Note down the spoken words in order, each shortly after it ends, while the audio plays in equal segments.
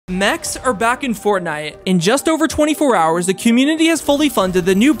Mechs are back in Fortnite. In just over 24 hours, the community has fully funded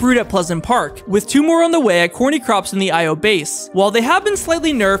the new brood at Pleasant Park, with 2 more on the way at Corny Crops in the IO base. While they have been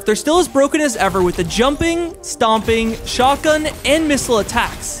slightly nerfed, they're still as broken as ever with the jumping, stomping, shotgun, and missile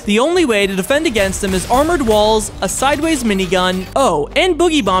attacks. The only way to defend against them is armored walls, a sideways minigun, and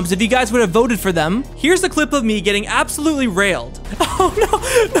boogie bombs if you guys would have voted for them. Here's a clip of me getting absolutely railed. Oh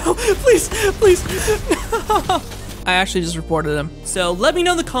no, please, no. I actually just reported them. So let me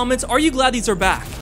know in the comments, are you glad these are back?